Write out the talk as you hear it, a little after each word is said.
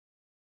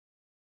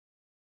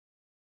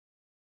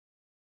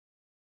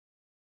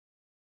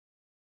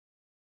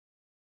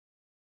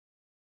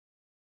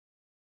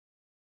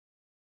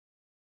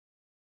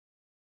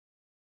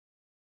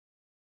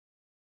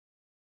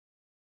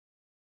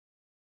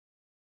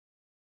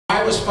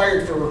I was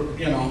fired for,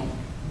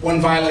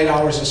 wouldn't violate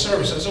hours of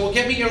service. I said, well,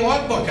 get me your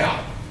logbook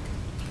out.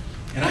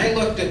 And I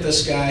looked at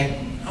this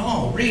guy,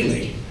 oh,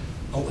 really?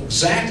 Oh,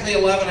 exactly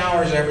 11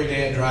 hours every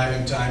day of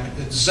driving time,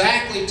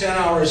 exactly 10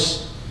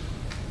 hours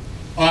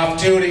off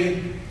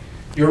duty.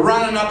 You're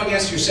running up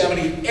against your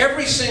 70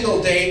 every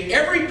single day.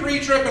 Every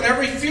pre-trip and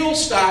every fuel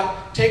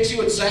stop takes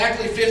you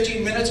exactly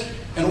 15 minutes.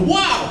 And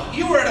wow,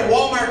 you were at a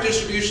Walmart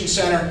distribution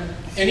center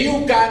and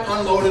you got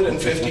unloaded in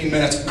 15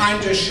 minutes.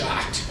 I'm just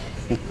shocked.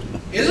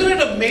 Isn't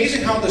it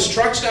amazing how this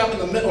truck stop in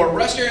the middle, or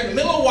rest area in the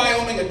middle of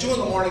Wyoming at 2 in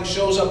the morning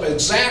shows up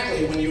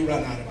exactly when you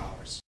run out of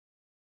hours?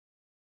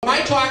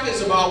 My talk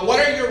is about what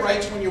are your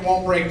rights when you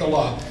won't break the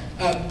law.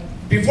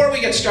 Before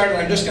we get started,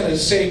 I'm just going to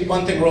say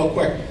one thing real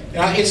quick.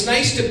 It's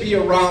nice to be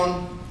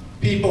around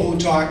people who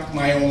talk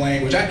my own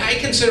language. I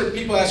consider,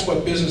 people ask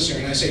what business you're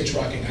in, and I say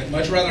trucking. I'd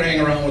much rather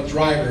hang around with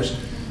drivers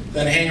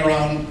than hang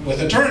around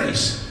with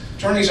attorneys.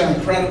 Attorneys are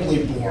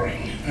incredibly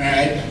boring, all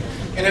right?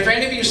 And if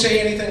any of you say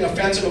anything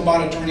offensive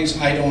about attorneys,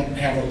 I don't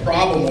have a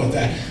problem with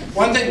that.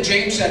 One thing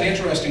James said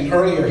interesting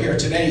earlier here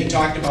today, he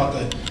talked about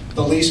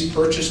the lease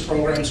purchase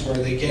programs where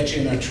they get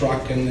you in a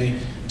truck and they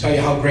tell you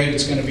how great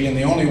it's going to be, and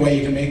the only way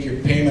you can make your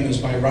payment is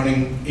by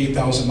running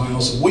 8,000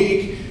 miles a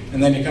week,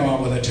 and then you come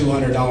out with a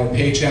 $200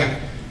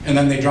 paycheck, and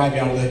then they drive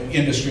you out of the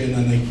industry and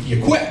then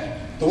you quit.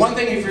 The one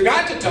thing he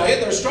forgot to tell you,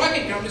 there's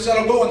trucking companies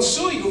that'll go and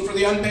sue you for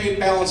the unpaid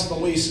balance of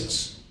the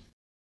leases.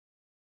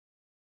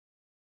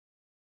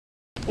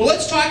 Well,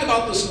 let's talk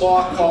about this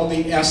law called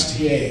the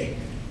STAA,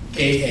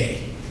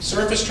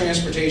 Surface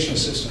Transportation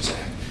Assistance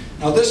Act.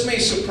 Now this may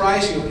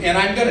surprise you, and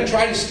I'm going to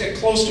try to stick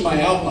close to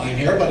my outline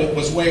here, but it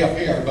was way up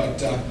here.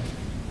 But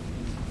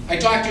I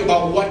talked to you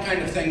about what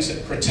kind of things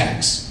it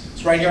protects.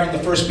 It's right here on the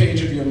first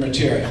page of your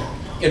material.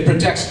 It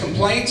protects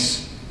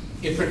complaints,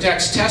 it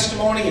protects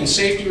testimony and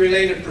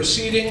safety-related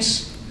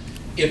proceedings,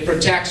 it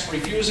protects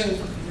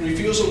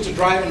refusal to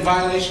drive in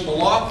violation of the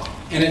law,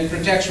 and it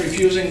protects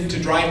refusing to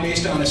drive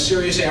based on a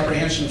serious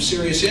apprehension of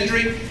serious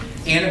injury,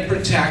 and it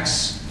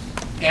protects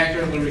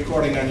accurately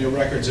recording on your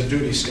records of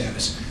duty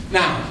status.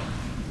 Now,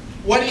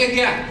 what do you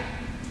get?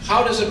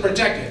 How does it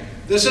protect you?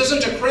 This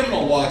isn't a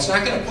criminal law. It's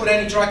not going to put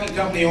any trucking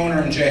company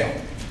owner in jail.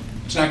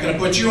 It's not going to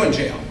put you in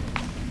jail.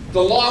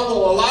 The law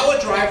will allow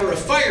a driver, if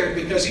fired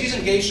because he's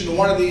engaged in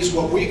one of these,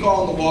 what we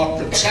call in the law,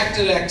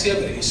 protected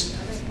activities,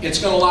 it's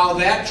going to allow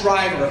that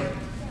driver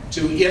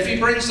to, if he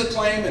brings the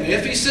claim and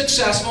if he's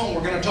successful, and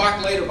we're going to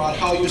talk later about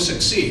how you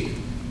succeed,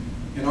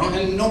 and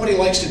nobody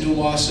likes to do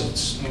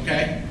lawsuits,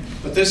 okay?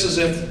 But this is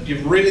if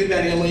you've really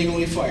been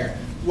illegally fired.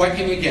 What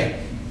can you get?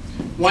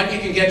 One, you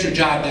can get your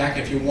job back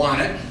if you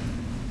want it.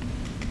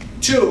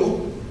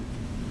 Two,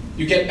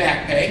 you get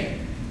back pay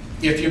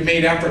if you've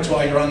made efforts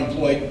while you're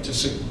unemployed to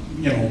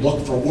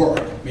look for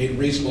work, made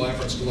reasonable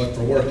efforts to look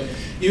for work.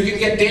 You can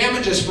get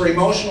damages for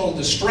emotional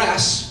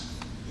distress.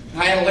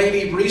 I had a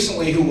lady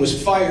recently who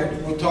was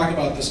fired. We'll talk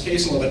about this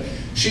case a little bit.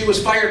 She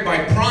was fired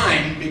by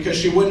Prime because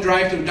she wouldn't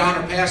drive through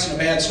Donner Pass in a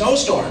bad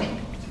snowstorm.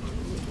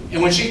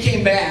 And when she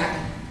came back,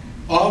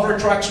 all of her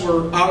trucks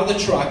were out of the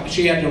truck.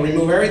 She had to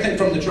remove everything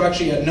from the truck.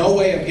 She had no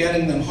way of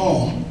getting them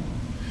home.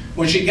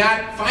 When she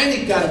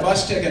finally got a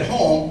bus ticket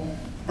home,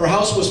 her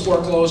house was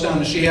foreclosed on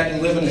and she had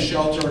to live in a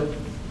shelter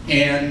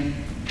and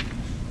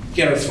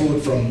get her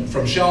food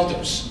from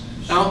shelters.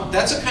 Now,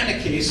 that's a kind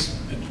of case.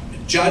 A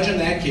judge in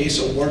that case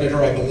awarded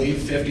her, I believe,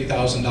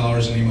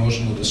 $50,000 in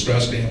emotional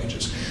distress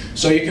damages.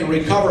 So you can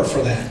recover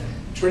for that.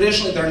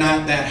 Traditionally, they're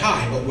not that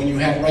high, but when you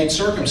have right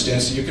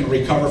circumstances, you can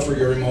recover for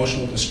your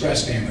emotional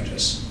distress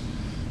damages.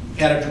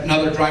 Had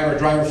another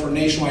driver for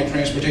Nationwide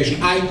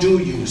Transportation. I do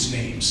use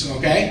names,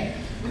 okay?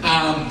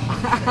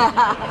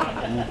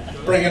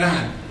 Bring it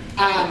on.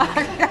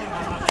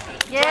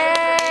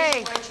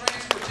 Yay!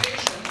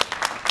 Transportation,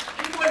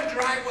 he wouldn't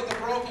drive with a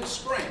broken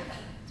spring.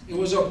 It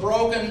was a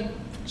broken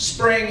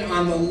spring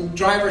on the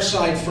driver's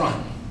side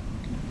front.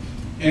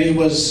 And he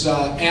was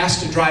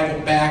asked to drive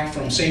it back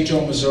from St.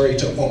 Joe, Missouri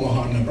to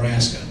Omaha,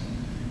 Nebraska.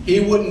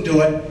 He wouldn't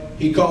do it.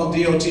 He called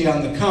DOT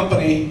on the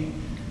company.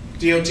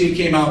 DOT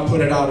came out, put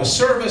it out of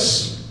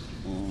service,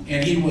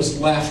 and he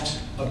was left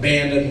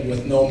abandoned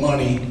with no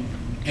money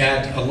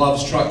at a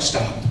Love's truck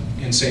stop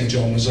in St.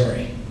 Joe,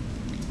 Missouri.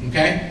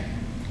 Okay?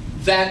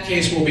 That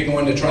case will be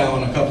going to trial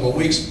in a couple of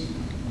weeks.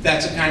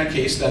 That's a kind of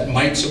case that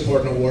might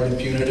support an award of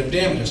punitive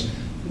damages.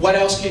 What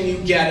else can you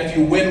get if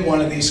you win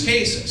one of these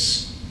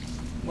cases?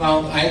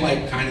 Well, I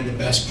like kind of the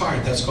best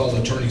part. That's called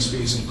attorney's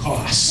fees and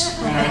costs.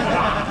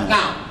 Right?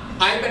 Now,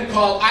 I've been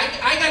called, I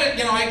got it,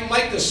 I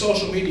like the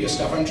social media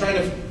stuff. I'm trying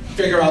to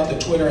figure out the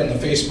Twitter and the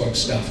Facebook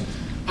stuff.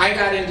 I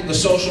got into the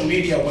social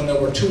media when there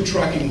were two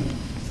trucking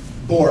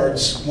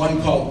boards, one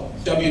called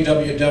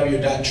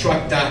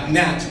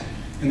www.truck.net,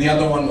 and the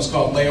other one was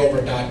called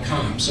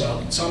layover.com.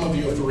 So some of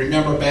you, if you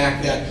remember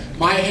back, that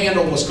my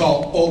handle was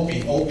called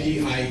OPIE,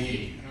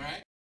 O-P-I-E. All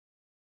right?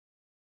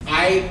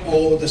 I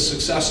owe the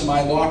success of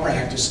my law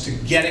practice to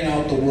getting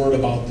out the word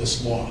about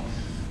this law.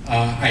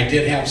 I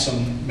did have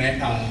some,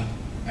 I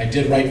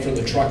did write for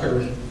the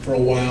Trucker for a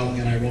while,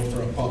 and I wrote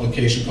for a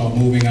publication called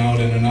Moving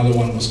Out, and another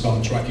one was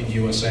called Trucking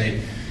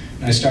USA.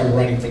 And I started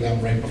writing for them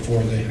right before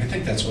I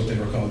think that's what they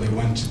were called. They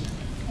went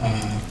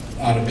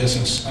out of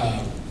business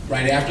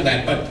right after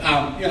that.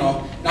 But you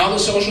know, now the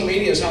social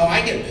media is how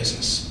I get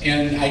business.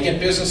 And I get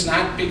business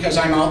not because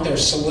I'm out there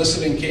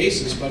soliciting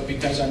cases, but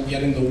because I'm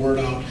getting the word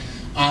out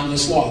on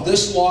this law.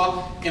 This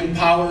law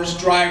empowers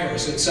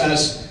drivers. It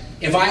says,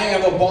 if I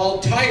have a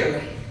bald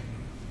tire,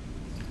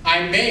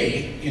 I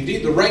may,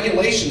 indeed the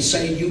regulations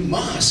say you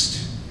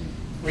must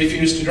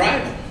refuse to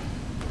drive it.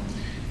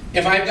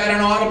 If I've got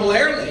an audible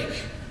air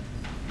leak,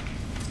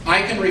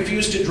 I can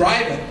refuse to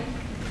drive it,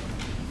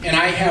 and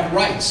I have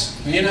rights.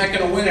 And you're not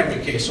going to win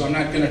every case, so I'm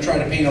not going to try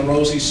to paint a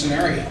rosy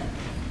scenario.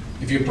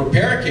 If you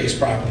prepare a case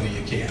properly,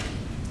 you can.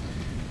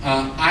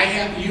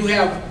 You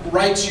have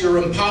rights, you're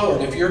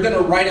empowered. If you're going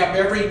to write up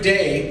every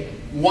day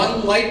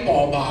one light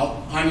bulb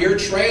out on your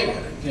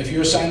trailer, if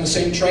you're assigned the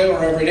same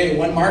trailer every day,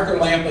 one marker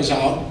lamp is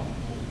out,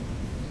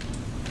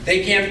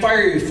 they can't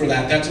fire you for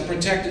that. That's a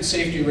protected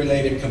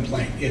safety-related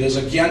complaint. It is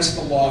against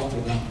the law for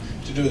them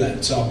to do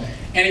that. So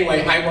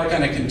anyway, I work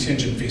on a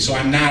contingent fee, so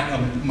I'm not a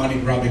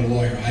money-grubbing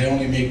lawyer. I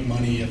only make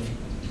money if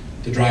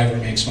the driver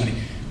makes money.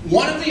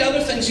 One of the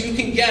other things you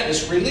can get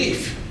is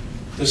relief.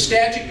 The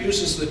statute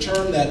uses the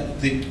term that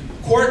the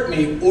court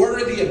may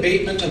order the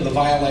abatement of the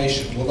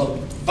violation. Well,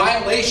 the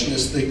violation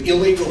is the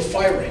illegal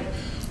firing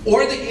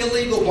or the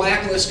illegal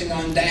blacklisting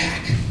on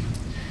DAC.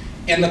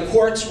 And the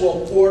courts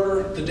will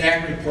order the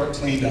DAC report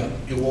cleaned up.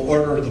 It will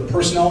order the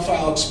personnel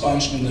file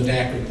expunged and the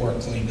DAC report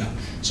cleaned up.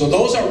 So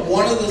those are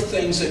one of the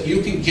things that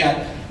you can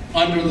get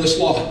under this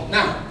law.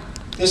 Now,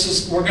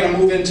 we're going to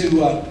move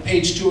into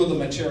page 2 of the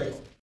material.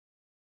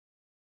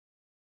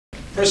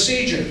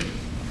 Procedure.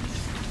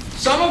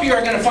 Some of you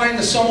are going to find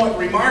this somewhat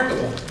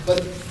remarkable,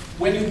 but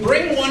when you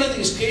bring one of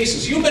these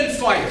cases, you've been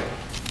fired.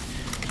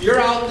 You're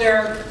out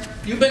there,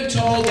 you've been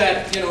told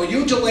that, you know,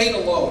 you delayed a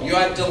load. You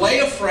had delay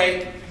of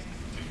freight,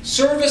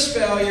 service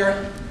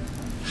failure,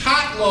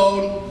 hot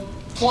load,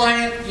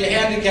 client, you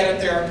had to get it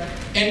there,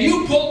 and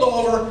you pulled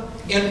over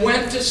and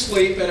went to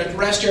sleep at a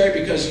rest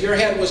area because your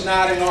head was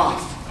nodding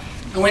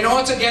off. And we know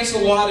it's against the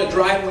law to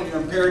drive when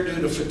you're impaired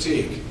due to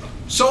fatigue.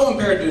 So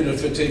impaired due to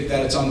fatigue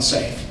that it's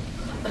unsafe.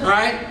 All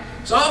right?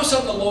 So all of a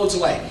sudden the load's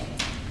late,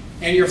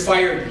 and you're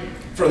fired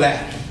for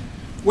that.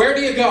 Where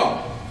do you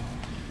go?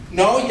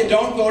 No, you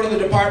don't go to the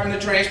Department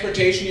of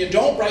Transportation, you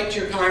don't write to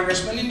your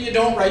congressman, and you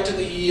don't write to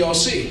the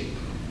EEOC.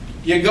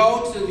 You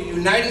go to the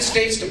United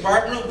States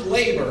Department of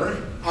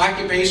Labor,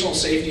 Occupational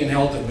Safety and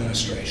Health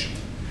Administration.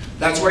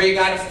 That's where you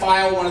got to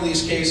file one of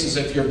these cases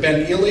if you've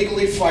been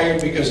illegally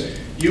fired because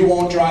you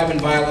won't drive in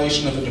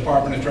violation of the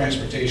Department of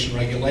Transportation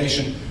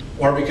regulation,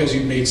 or because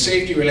you've made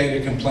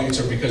safety-related complaints,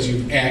 or because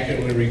you've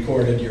accurately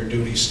recorded your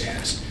duty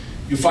status.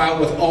 You file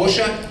with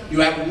OSHA, you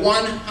have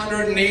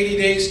 180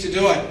 days to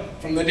do it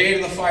from the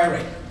date of the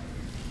firing.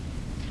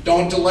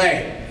 Don't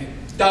delay.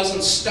 It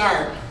doesn't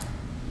start,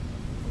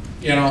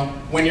 you know,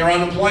 when your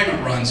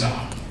unemployment runs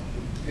out.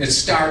 It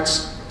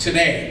starts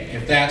today,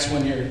 if that's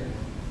when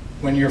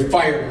you're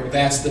fired, or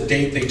that's the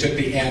date they took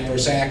the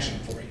adverse action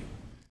for you.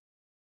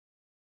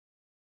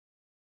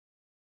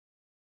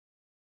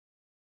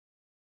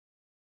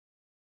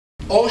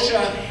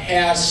 OSHA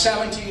has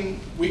 17,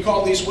 we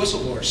call these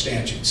whistleblower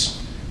statutes.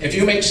 If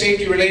you make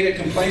safety-related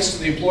complaints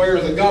to the employer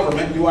or the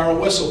government, you are a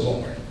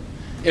whistleblower.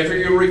 If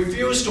you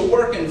refuse to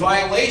work in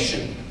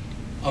violation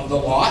of the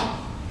law,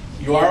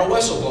 you are a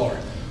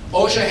whistleblower.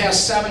 OSHA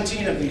has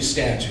 17 of these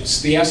statutes.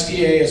 The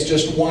STAA is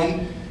just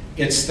one.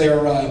 It's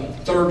their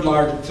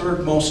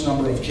third most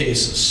number of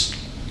cases.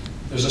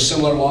 There's a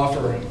similar law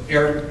for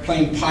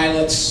airplane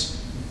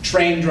pilots,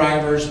 train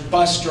drivers,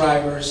 bus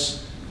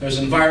drivers. There's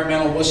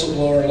environmental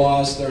whistleblower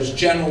laws. There's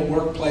general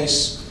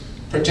workplace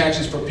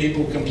protections for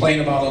people who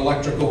complain about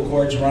electrical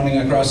cords running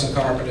across the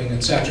carpeting,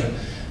 etc.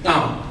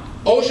 Now,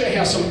 OSHA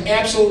has some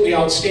absolutely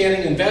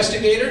outstanding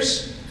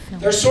investigators.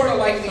 They're sort of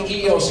like the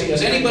EEOC.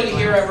 Has anybody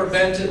here ever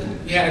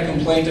had a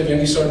complaint of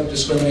any sort of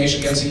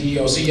discrimination against the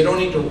EEOC? You don't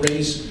need to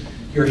raise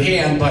your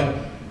hand, but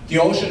the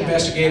OSHA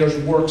investigators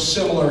work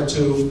similar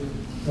to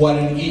what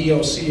an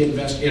EEOC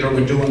investigator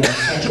would do in a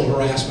sexual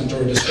harassment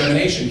or a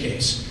discrimination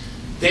case.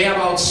 They have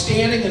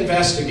outstanding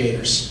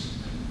investigators.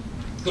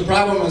 The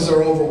problem is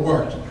they're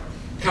overworked.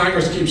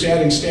 Congress keeps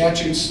adding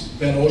statutes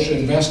that OSHA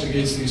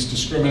investigates these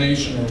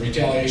discrimination or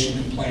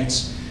retaliation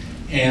complaints,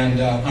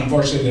 and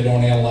unfortunately they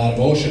don't add a lot of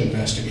OSHA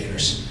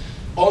investigators.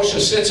 OSHA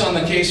sits on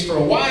the case for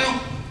a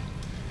while,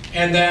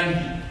 and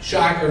then,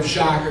 shocker of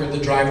shocker, the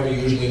driver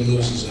usually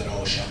loses at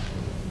OSHA,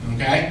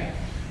 okay?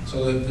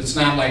 So it's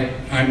not like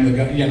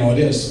it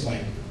is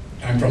like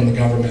I'm from the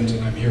government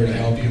and I'm here to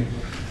help you.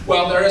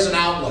 Well, there is an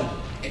outlet.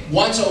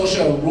 Once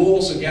OSHA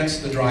rules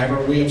against the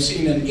driver, we have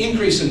seen an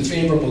increase in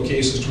favorable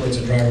cases towards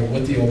the driver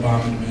with the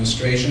Obama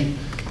administration.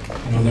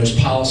 You know, there's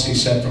policy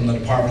set from the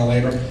Department of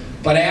Labor.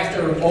 But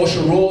after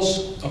OSHA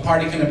rules, a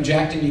party can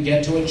object and you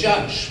get to a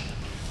judge.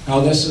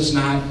 Now this is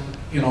not,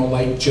 you know,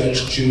 like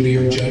Judge Judy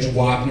or Judge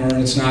Wapner,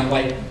 and it's not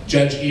like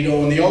Judge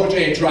Ito in the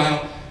OJ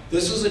trial.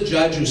 This is a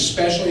judge who's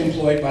specially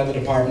employed by the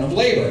Department of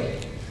Labor.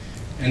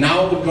 And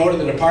now it would go to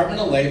the Department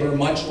of Labor,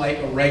 much like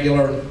a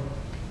regular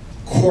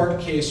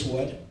court case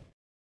would,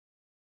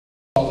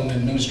 called an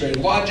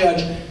administrative law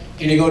judge,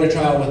 and you go to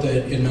trial with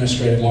the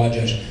administrative law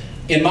judge.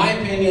 In my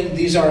opinion,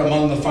 these are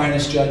among the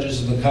finest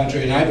judges in the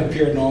country, and I've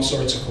appeared in all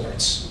sorts of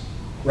courts,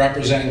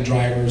 representing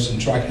drivers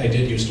and I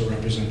did used to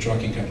represent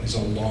trucking companies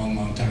a long,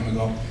 long time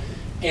ago.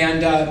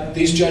 And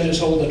these judges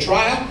hold a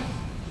trial,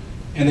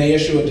 and they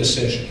issue a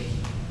decision.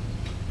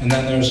 And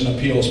then there's an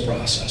appeals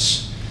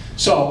process.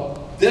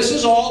 So this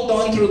is all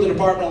done through the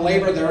Department of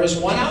Labor. There is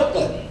one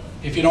outlet.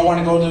 If you don't want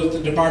to go to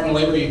the Department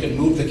of Labor, you can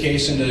move the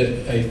case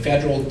into a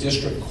federal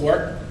district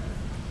court,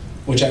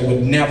 which I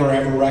would never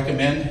ever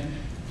recommend,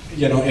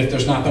 you know, if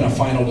there's not been a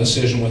final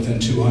decision within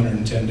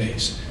 210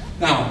 days.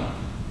 Now,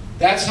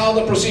 that's how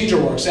the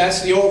procedure works.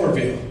 That's the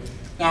overview.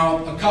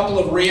 Now, a couple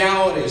of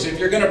realities. If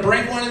you're going to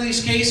bring one of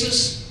these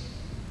cases,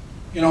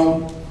 you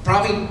know,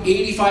 probably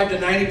 85 to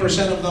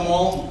 90% of them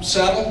all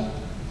settle.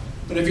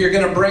 But if you're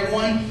going to bring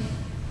one,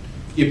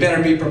 you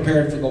better be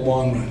prepared for the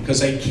long run, because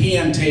they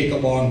can take a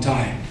long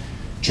time.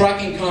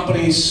 Trucking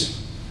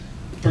companies,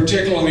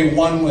 particularly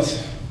one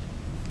with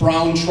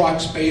brown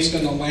trucks based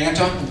in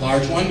Atlanta, a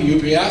large one,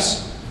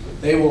 UPS,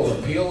 they will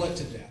appeal it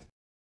to death.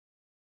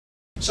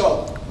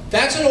 So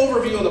that's an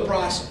overview of the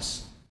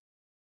process.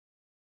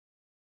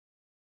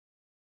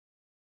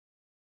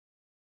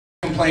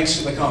 Complaints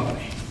to the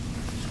company.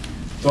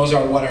 Those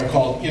are what are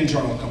called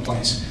internal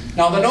complaints.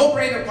 Now, the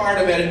no-brainer part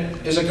of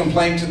it is a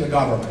complaint to the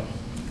government.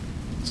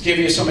 Let's give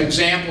you some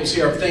examples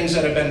here of things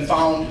that have been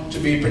found to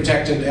be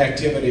protected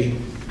activity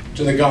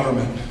to the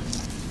government.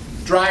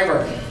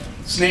 Driver,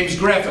 his name's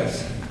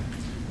Griffith,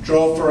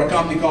 drove for a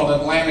company called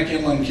Atlantic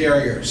Inland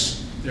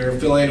Carriers. They're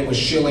affiliated with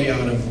Shilley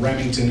out of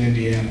Remington,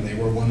 Indiana. They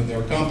were one of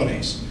their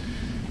companies.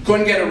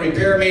 Couldn't get a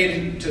repair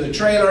made to the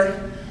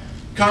trailer.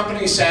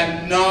 Company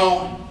said,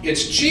 no,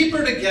 it's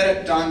cheaper to get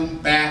it done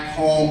back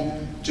home.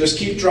 Just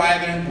keep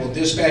driving it, we'll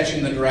dispatch you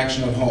in the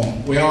direction of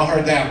home. We all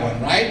heard that one,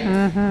 right?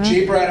 Mm-hmm.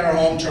 Cheaper at our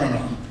home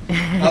terminal.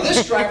 Now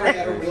this driver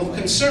had a real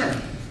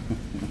concern.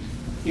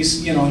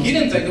 He's, you know, he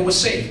didn't think it was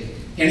safe.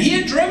 And he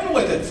had driven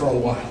with it for a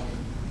while.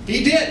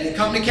 He did. The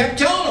company kept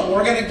telling him,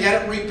 we're going to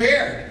get it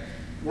repaired.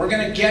 We're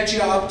going to get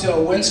you up to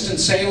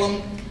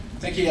Winston-Salem. I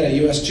think he had a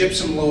U.S.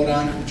 gypsum load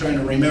on it, I'm trying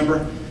to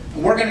remember.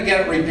 And we're going to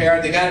get it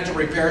repaired. They got it to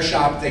repair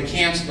shop. They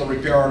canceled the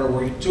repair order.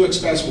 We're too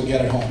expensive, we'll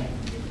get it home.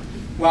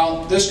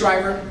 Well, this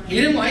driver, he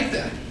didn't like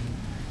that.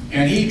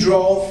 And he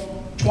drove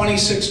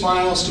 26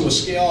 miles to a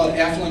scale at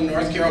Eflin,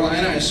 North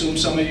Carolina. I assume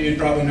some of you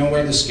probably know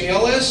where the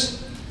scale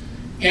is.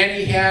 And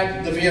he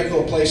had the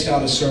vehicle placed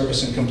out of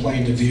service and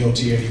complained to DOT,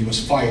 and he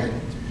was fired.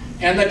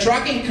 And the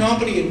trucking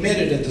company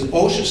admitted at the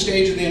OSHA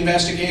stage of the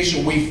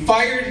investigation, we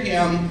fired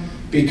him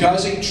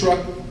because he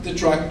trucked the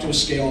truck to a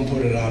scale and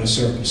put it out of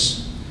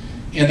service.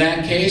 In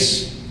that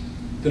case,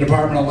 the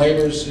Department of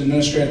Labor's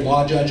administrative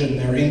law judge and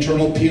their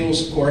internal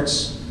appeals court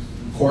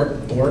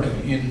board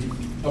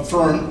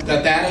affirmed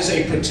that that is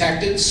a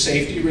protected,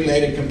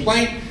 safety-related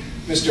complaint.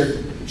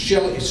 Mr.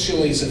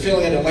 Shilley's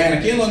affiliate,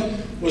 Atlantic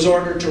Inland, was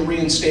ordered to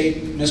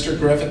reinstate Mr.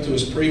 Griffith to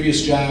his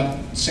previous job,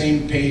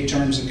 same pay,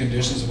 terms and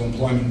conditions of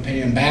employment,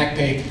 pay and back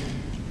pay.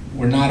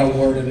 Were not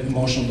awarded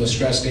emotional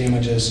distress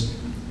damages,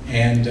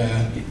 and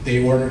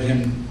they ordered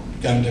him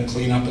to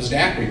clean up his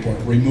DAC report,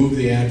 remove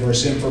the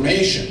adverse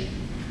information.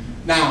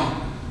 Now,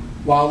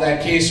 while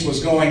that case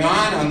was going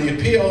on the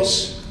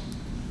appeals,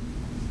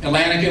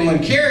 Atlantic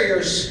Inland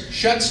Carriers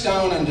shuts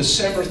down on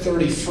December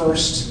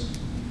 31st,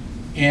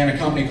 and a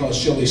company called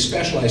Shilley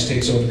Specialized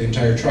takes over the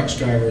entire trucks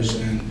drivers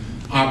and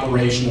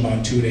operation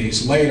about 2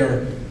 days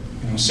later.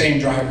 You know, same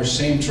drivers,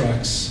 same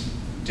trucks,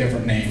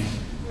 different name.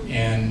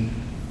 And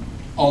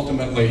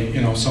ultimately,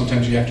 you know,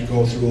 sometimes you have to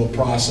go through a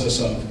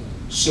process of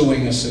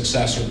suing a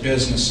successor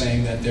business,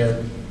 saying that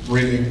they're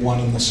really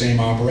one and the same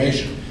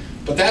operation.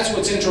 But that's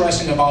what's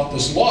interesting about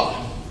this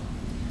law.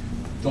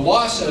 The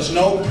law says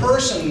no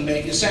person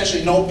may,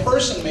 essentially no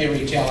person may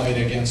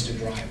retaliate against a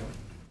driver.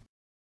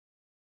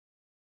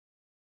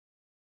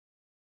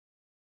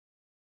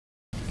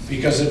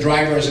 Because the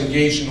driver is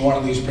engaged in one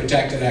of these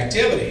protected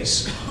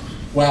activities.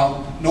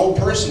 Well, no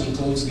person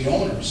includes the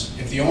owners,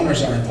 if the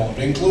owners are involved.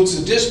 It includes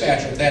the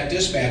dispatcher, if that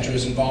dispatcher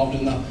is involved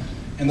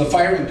in the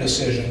firing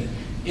decision.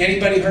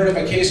 Anybody heard of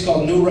a case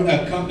called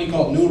a company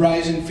called New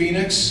Rising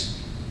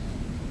Phoenix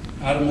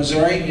out of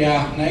Missouri?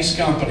 Yeah, nice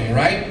company,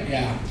 right?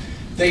 Yeah.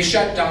 They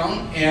shut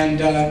down, and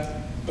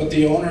but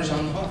the owner's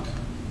on the hook,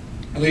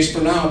 at least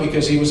for now,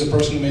 because he was the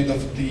person who made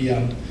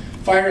the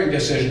firing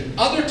decision.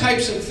 Other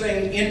types of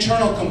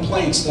internal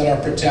complaints that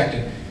are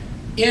protected.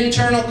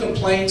 Internal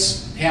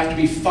complaints have to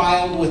be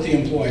filed with the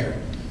employer.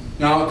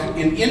 Now,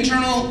 an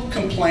internal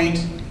complaint,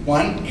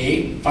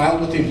 1,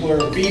 filed with the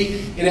employer.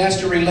 B, it has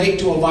to relate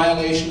to a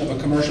violation of a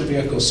commercial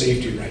vehicle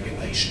safety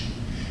regulation.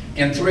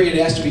 And 3, it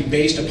has to be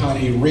based upon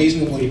a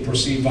reasonably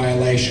perceived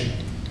violation.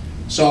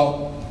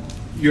 So,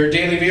 your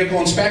daily vehicle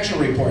inspection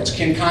reports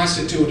can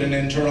constitute an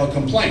internal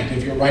complaint.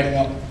 If you're writing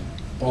up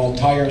bald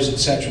tires,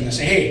 etc., and they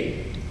say, hey,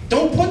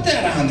 don't put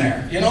that on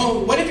there. You know,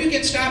 what if you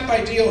get stopped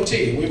by DOT?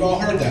 We've all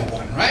heard that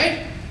one,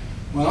 right?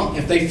 Well,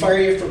 if they fire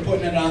you for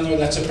putting it on there,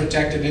 that's a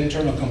protected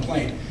internal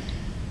complaint.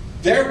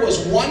 There was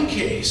one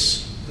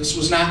case, this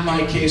was not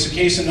my case, a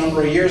case a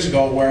number of years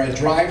ago where a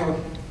driver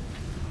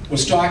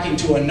was talking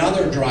to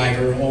another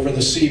driver over the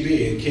CB.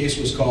 The case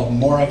was called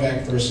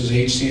Moravec versus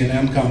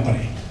HC&M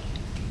Company.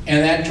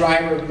 And that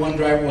driver, one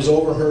driver was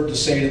overheard to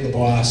say to the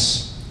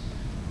boss,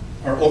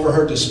 or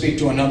overheard to speak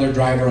to another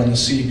driver on the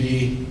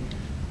CB,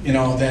 you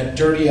know, that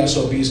dirty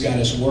SOB's got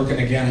us working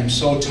again, I'm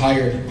so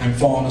tired, I'm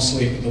falling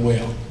asleep at the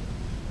wheel.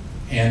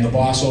 And the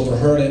boss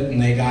overheard it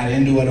and they got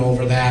into it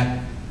over that.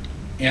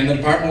 And the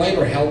Department of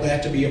Labor held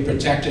that to be a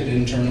protected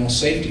internal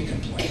safety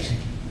complaint.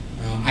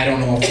 I don't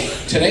know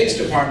if today's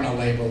Department of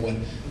Labor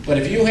would, but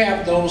if you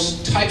have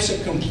those types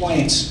of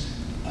complaints,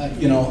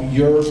 you know,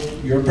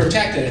 you're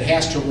protected. It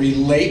has to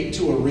relate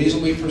to a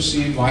reasonably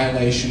perceived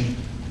violation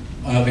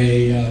of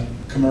a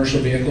commercial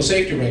vehicle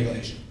safety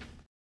regulation.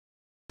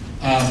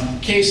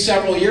 Case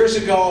several years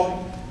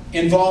ago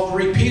involved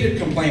repeated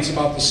complaints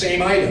about the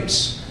same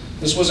items.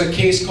 This was a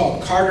case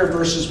called Carter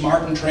versus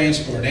Martin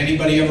Transport.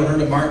 Anybody ever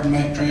heard of Martin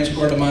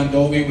Transport of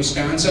Mondovi,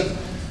 Wisconsin?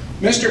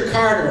 Mr.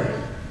 Carter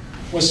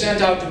was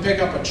sent out to pick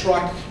up a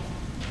truck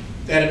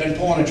that had been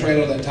pulling a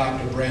trailer that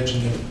topped a bridge,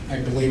 and I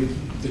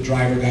believe the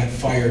driver got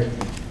fired.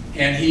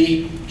 And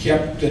he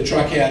kept, the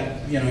truck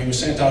had, you know, he was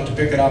sent out to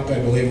pick it up, I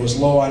believe it was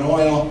low on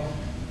oil,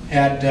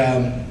 had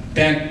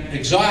bent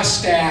exhaust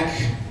stack,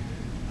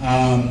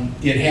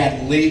 it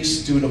had leaks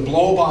due to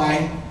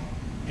blow-by,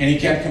 and he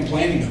kept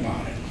complaining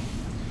about it.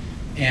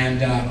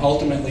 And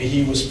ultimately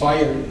he was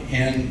fired,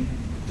 and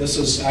this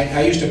is,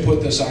 I used to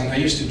put this on, I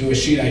used to do a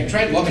sheet, I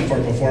tried looking for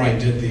it before I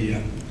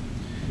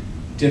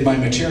did my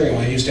material.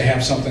 I used to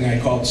have something I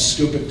called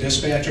stupid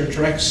dispatcher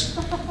tricks,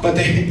 but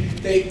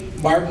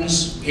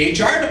Martin's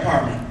HR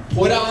department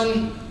put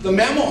on the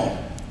memo.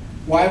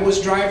 Why was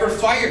driver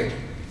fired?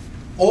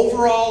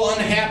 Overall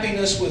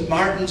unhappiness with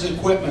Martin's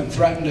equipment,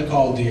 threatened to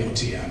call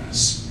DOT on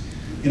us.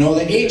 You know,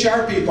 the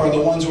HR people are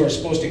the ones who are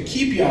supposed to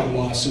keep you out of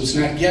lawsuits,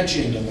 not get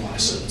you into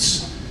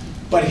lawsuits.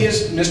 But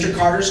Mr.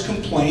 Carter's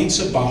complaints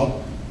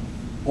about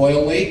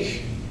oil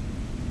leak,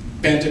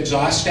 bent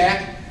exhaust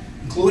stack,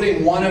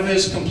 including one of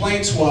his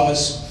complaints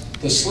was,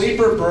 the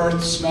sleeper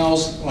berth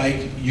smells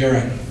like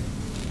urine.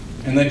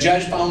 And the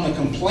judge found the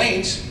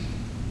complaint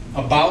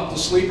about the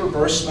sleeper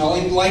berth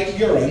smelling like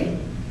urine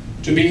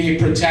to be a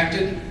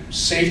protected,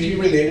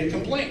 safety-related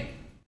complaint.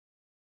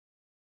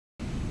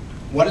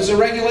 What does the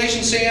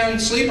regulation say on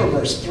sleeper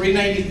berths?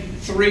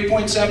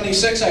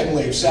 393.76, I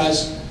believe,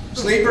 says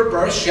sleeper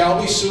berths shall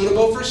be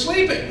suitable for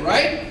sleeping,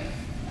 right?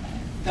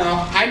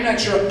 Now, I'm not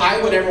sure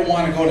I would ever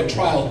want to go to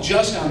trial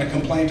just on a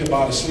complaint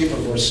about a sleeper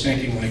berth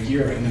stinking like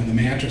urine and the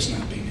mattress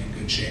not being in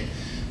good shape.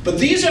 But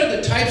these are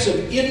the types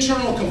of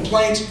internal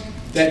complaints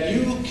that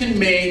you can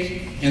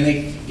make, and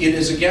it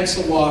is against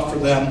the law for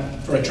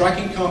them, for a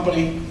trucking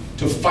company,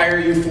 to fire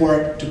you for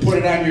it, to put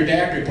it on your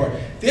DAC report.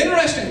 The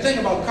interesting thing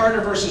about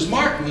Carter versus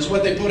Martin is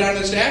what they put on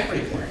his DAC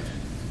report.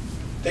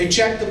 They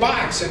checked the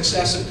box,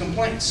 excessive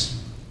complaints.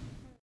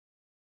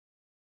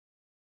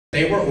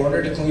 They were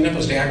ordered to clean up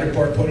his DAC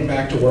report, put him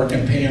back to work,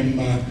 and pay him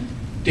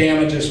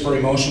damages for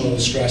emotional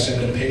distress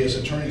and to pay his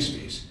attorney's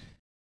fees.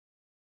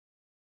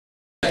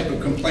 Type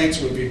of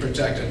complaints would be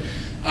protected.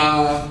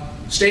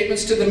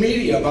 Statements to the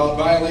media about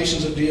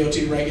violations of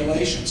DOT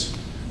regulations.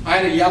 I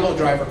had a yellow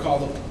driver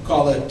call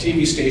a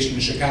TV station in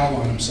Chicago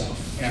on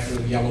himself after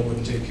the yellow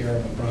wouldn't take care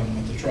of a problem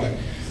with the truck.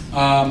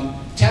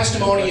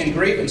 Testimony and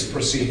grievance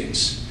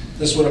proceedings.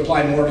 This would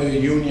apply more to the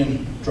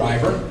union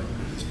driver,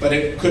 but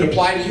it could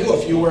apply to you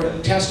if you were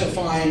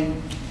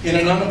testifying in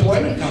an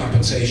unemployment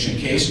compensation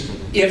case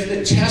if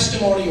the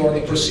testimony or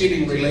the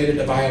proceeding related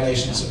to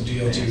violations of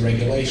DOT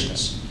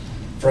regulations.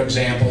 For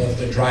example, if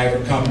the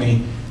driver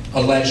company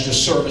alleged a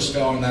service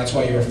failure and that's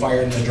why you were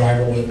fired, and the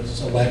driver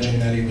was alleging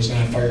that he was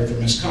not fired for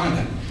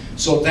misconduct.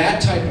 So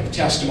that type of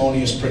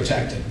testimony is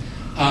protected.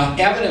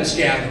 Evidence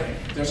gathering.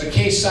 There's a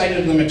case cited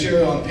in the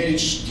material on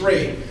page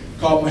 3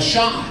 called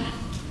Mashad.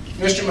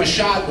 Mr.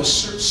 Mashad was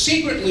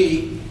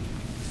secretly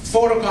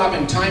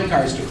photocopying time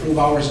cards to prove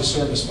hours of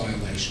service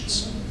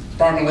violations.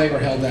 Department of Labor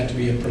held that to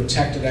be a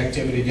protected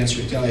activity against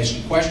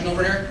retaliation. Question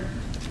over here?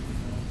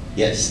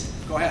 Yes.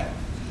 Go ahead.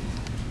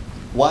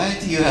 Why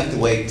do you have to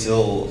wait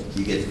till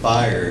you get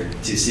fired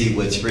to see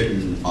what's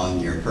written on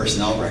your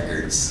personnel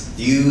records?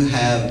 Do you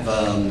have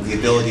the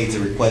ability to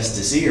request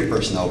to see your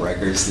personnel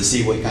records to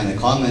see what kind of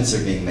comments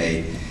are being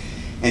made,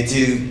 and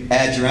to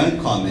add your own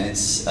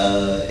comments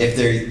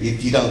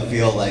if you don't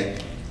feel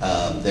like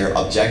they're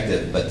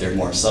objective but they're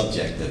more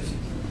subjective?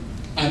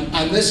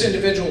 On this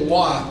individual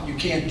law, you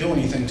can't do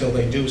anything until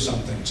they do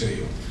something to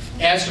you.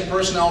 As to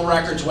personnel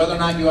records, whether or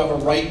not you have a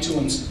right to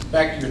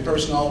inspect your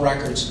personnel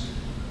records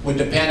would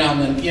depend on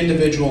the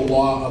individual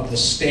law of the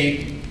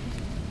state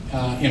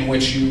in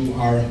which you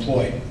are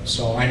employed.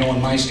 So I know in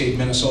my state,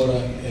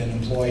 Minnesota, an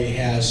employee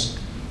has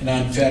an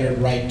unfettered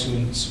right to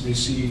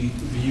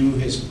view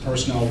his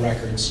personnel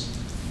records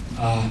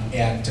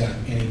at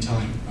any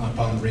time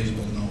upon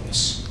reasonable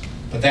notice.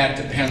 But that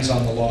depends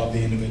on the law of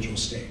the individual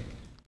state.